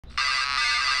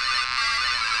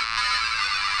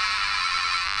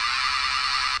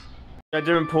Got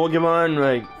different Pokemon,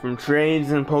 like from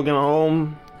trades and Pokemon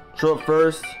Home. Show up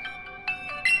first.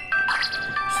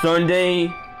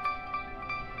 Sunday.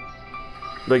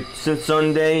 Like since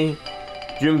Sunday,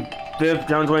 June 5th,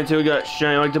 2022, got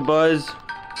Shiny Like the Buzz.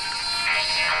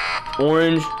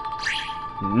 Orange.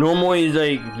 Normally he's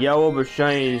like yellow, but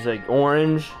Shiny is like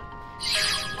orange.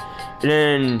 And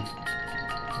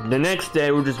then the next day,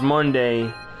 which is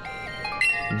Monday,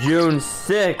 June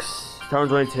 6th,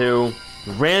 2022,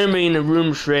 randomly in the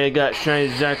room trade, I got Shiny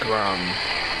Zekrom.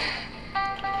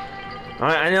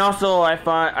 And also, I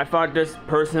thought this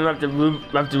person left the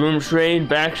room trade,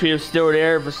 but actually it was still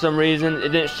there for some reason. It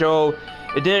didn't show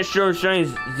Shiny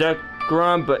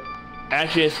Zekrom, but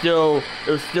actually it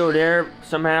was still there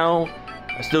somehow.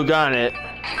 I still got it.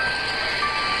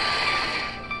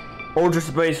 Ultra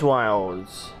Space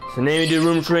Wilds. So name of the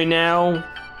room trade now.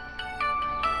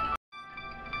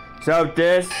 So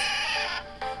this.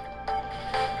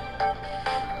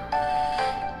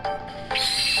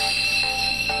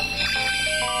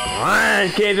 Come on,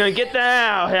 Kevin, get the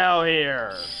hell out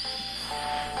here.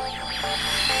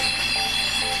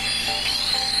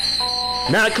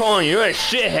 Not calling you a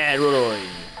shithead, really.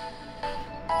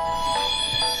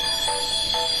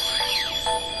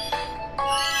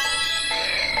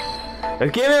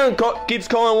 If Kevin keeps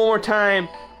calling one more time,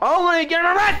 I'm gonna get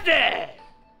him arrested!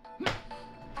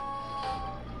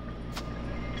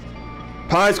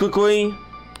 Pause quickly.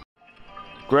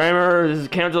 Grammar, this is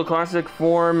Kanto Classic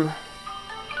form.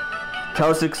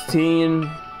 Tel 16.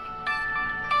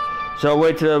 So I'll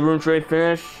wait till the room trade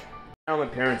finish. Now my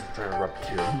parents are trying to rub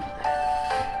too.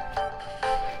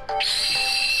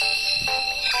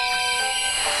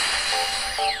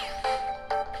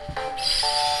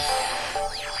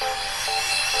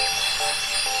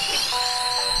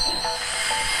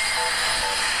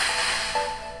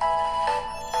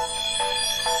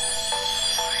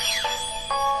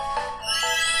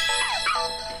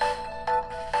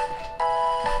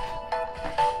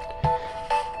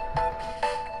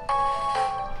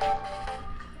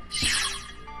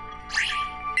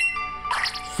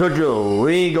 Such a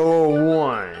legal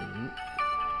one.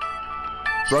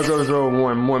 Brothers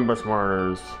 01, one bus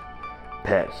martyrs.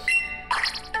 Pets.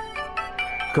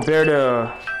 Compared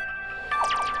to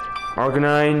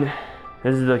Arcanine,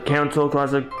 this is the Kanto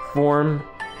Classic form.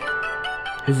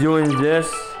 He's doing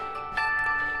this.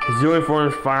 His doing form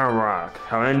is Fire Rock.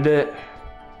 I'll end it.